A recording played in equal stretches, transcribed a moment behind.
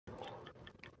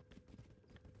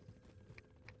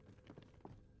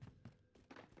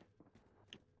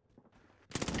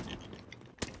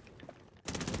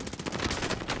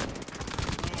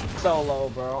so low,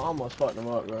 bro. I almost fucked him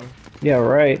up, bro. Yeah,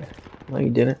 right. No,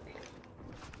 you didn't.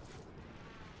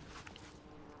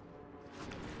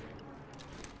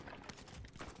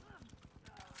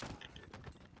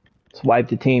 Let's wipe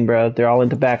the team, bro. They're all in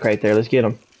the back right there. Let's get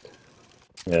them.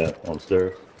 Yeah, on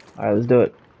stairs. All right, let's do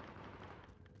it.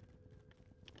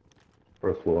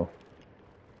 First floor.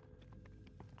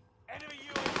 Enemy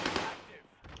UAV active.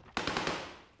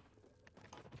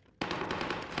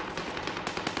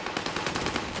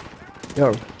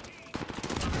 Yo.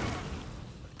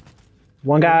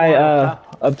 One guy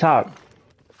up top.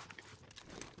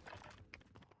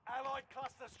 Allied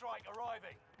cluster strike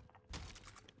arriving.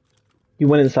 He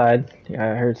went inside.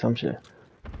 Yeah, I heard some shit.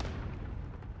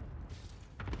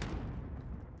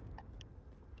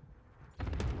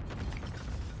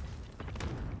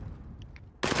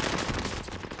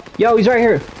 Yo, he's right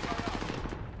here.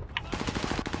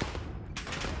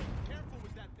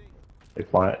 They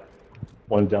fly.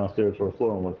 One downstairs first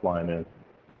floor and one flying in.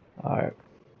 All right.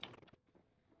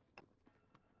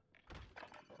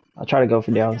 I'll try to go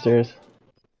for downstairs.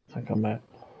 I come back.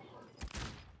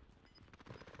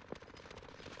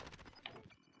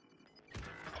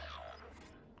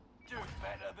 Do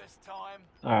better this time.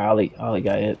 All right, Ollie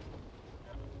got hit.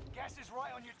 Gas is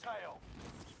right on your tail.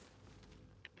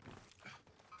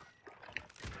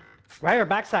 Right or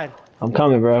backside? I'm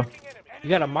coming, bro. You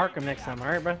gotta mark him next time,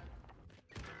 alright, bro?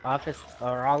 Office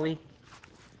or Ollie.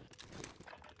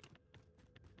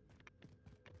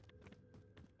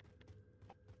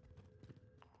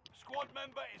 Squad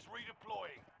member is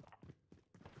redeploying.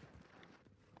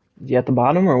 Is he at the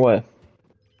bottom or what?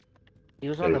 He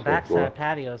was on the Okay, so cool. backside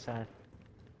patio side.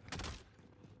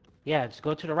 Yeah, just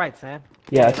go to the right, Sam.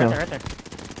 Yeah, I right see him. there, right there.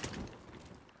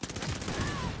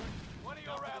 One of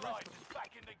your allies is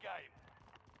back in the game.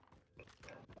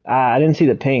 I didn't see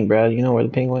the ping, bro. You know where the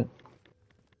ping went?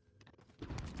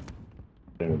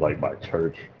 Things like by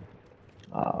church.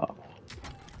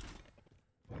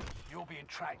 You're being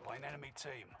tracked by an enemy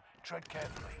team. Tread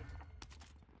carefully.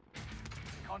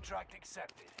 Contract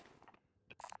accepted.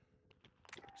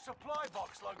 Supply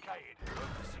box located.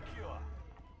 Move to secure.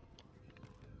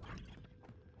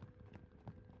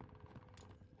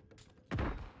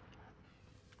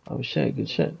 Oh shit, good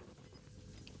shit.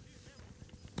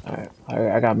 Alright,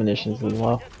 I got munitions as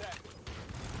well.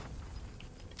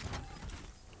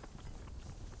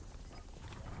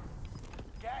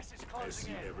 Gas is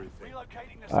closing in.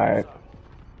 Relocating the Alright. safe zone.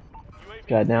 UAV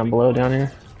Got down below down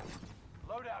here.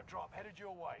 Loadout drop headed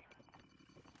your way.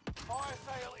 Fire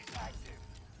sale is active.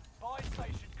 Buy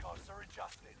station costs are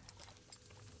adjusted.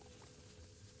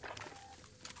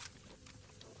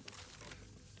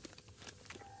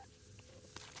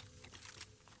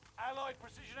 Allied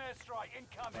precision airstrike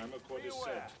incoming. Be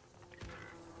aware.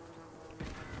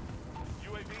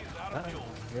 UAV is out of fuel.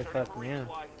 You're fucking yeah.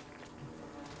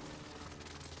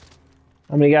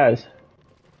 How many guys?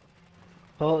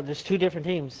 Well, there's two different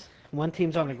teams. One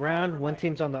team's on the ground, one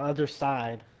team's on the other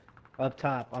side. Up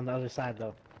top, on the other side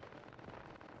though.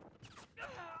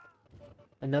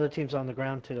 Another team's on the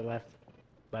ground to the left.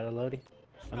 By the loading.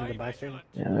 Under the buy station.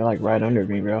 Yeah, they're like right under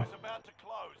me, bro. Is about to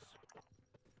close.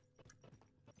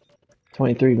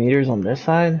 23 meters on this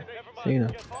side? So, you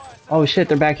know. Oh shit,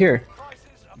 they're back here.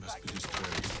 Prices are back.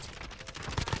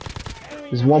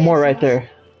 There's one more right there.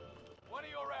 One of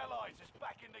your allies is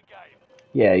back in the game.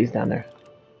 Yeah, he's down there.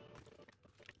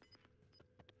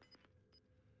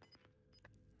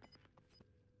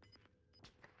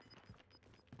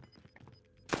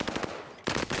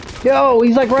 Yo,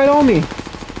 he's like right on me.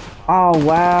 Oh,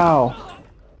 wow.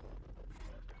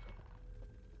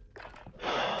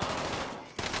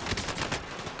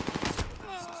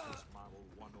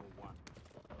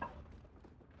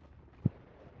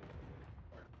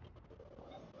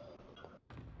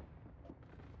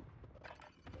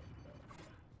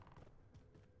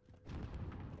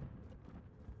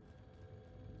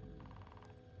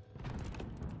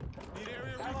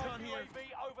 Allied UAV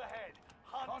overhead.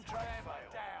 Hunt failed.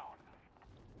 Down.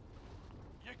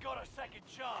 You got a second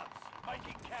chance. Make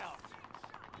it count.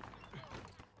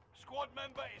 Squad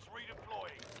member is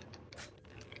redeploying.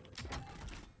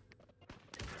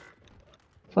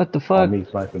 What the fuck? Me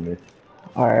sniping me.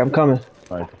 Alright, I'm coming.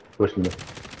 Like pushing me.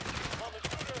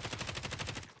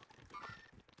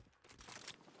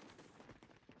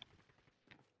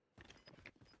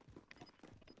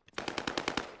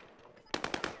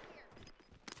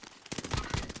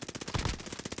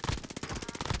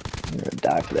 I'm gonna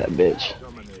die for that bitch.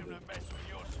 Don't mess with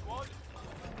your squad.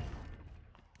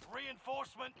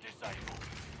 Reinforcement disabled.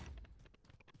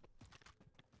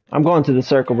 I'm going to the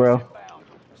circle, bro. Inbound.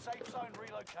 Safe zone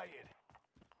relocated.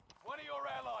 One of your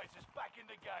allies is back in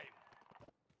the game.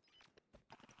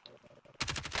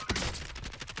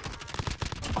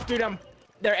 Dude,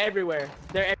 they're everywhere.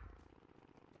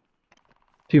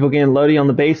 People getting loady on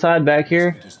the base side back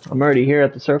here. I'm already here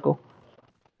at the circle.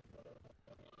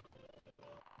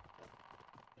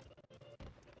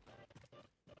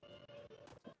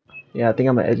 Yeah, I think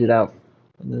I'm gonna edge it out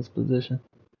in this position.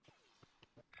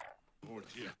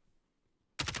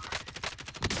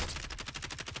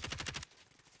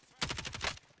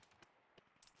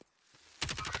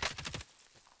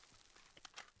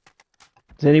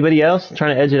 Is anybody else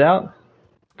trying to edge it out?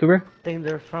 Cooper? I think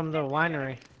they're from the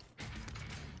winery.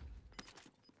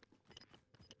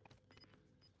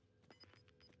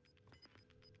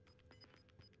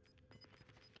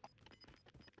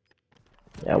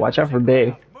 Yeah, watch out for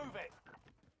Bay. Move it.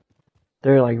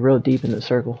 They're like real deep in the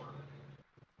circle.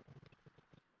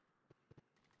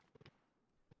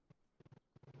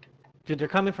 Dude, they're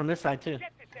coming from this side too.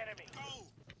 Get this enemy. Go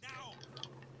now.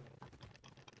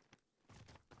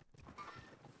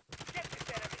 Get this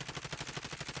enemy.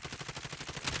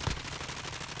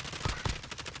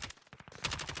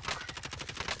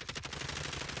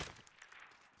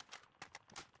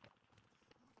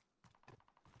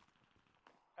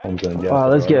 Home's gonna get Oh,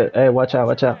 let's right. get. Hey, watch out,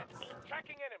 watch out.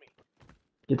 Tracking enemy.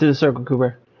 Get to the circle,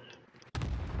 Cooper.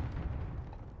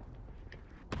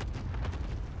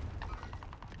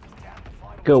 Down to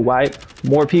final. Go white.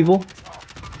 More people.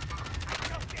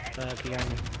 Behind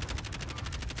me.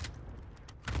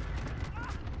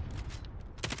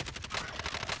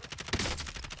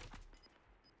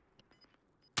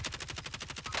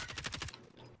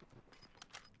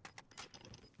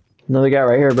 Another guy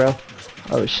right here, bro.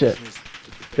 Oh shit.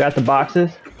 Got the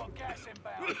boxes. You got gas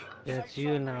inbound. Yeah, it's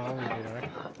you and now only dude, right?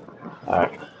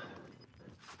 Alright.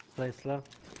 Play slow.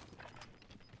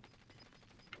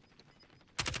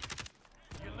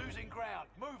 You're losing ground.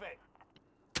 Move it.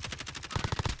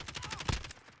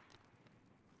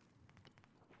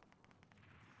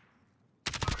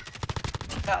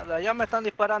 Ya, de allá me están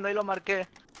disparando, ahí lo marqué.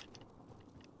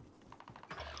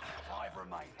 5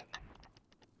 remaining.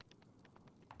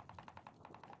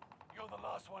 You're the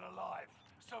last one alive.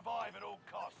 Survive at all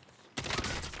costs.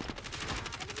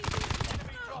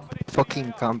 Enemy dropping into Fucking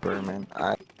the AR. camper, man.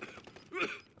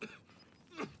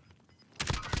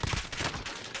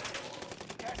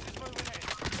 Gas is moving in. You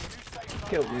stay low.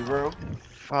 Kill me, bro.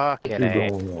 Fucking What's A.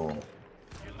 going on?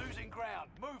 You're losing ground.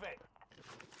 Move it.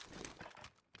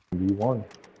 V1.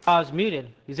 Oh, it's muted.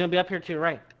 He's gonna be up here to your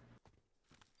right.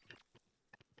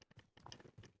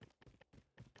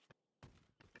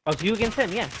 Oh, it's you against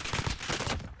him, yeah.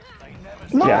 They never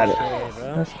Got it. Yeah,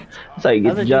 bro. That's how you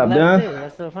get Other the dude job left done. too.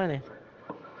 That's so funny.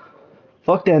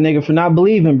 Fuck that nigga for not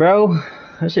believing, bro.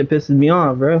 That shit pisses me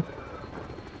off, bro.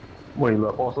 Wait, you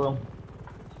left also?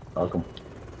 Welcome.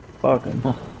 Fuck him.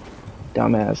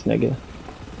 Dumbass nigga.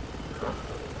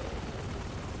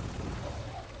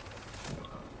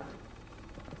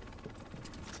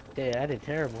 Yeah, I did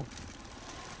terrible.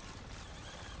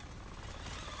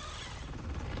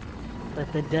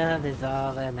 But the dub is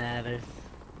all that matters.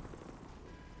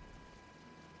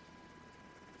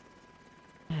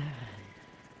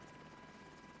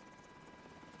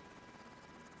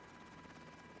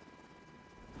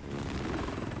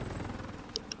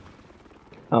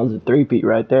 That was a 3-peat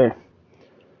right there.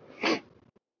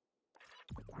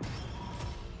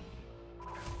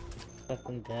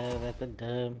 Fucking dub at the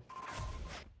dub.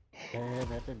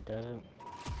 Dub at the dub.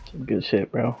 Good shit,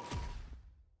 bro.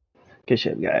 Good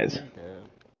shit, guys. Dub.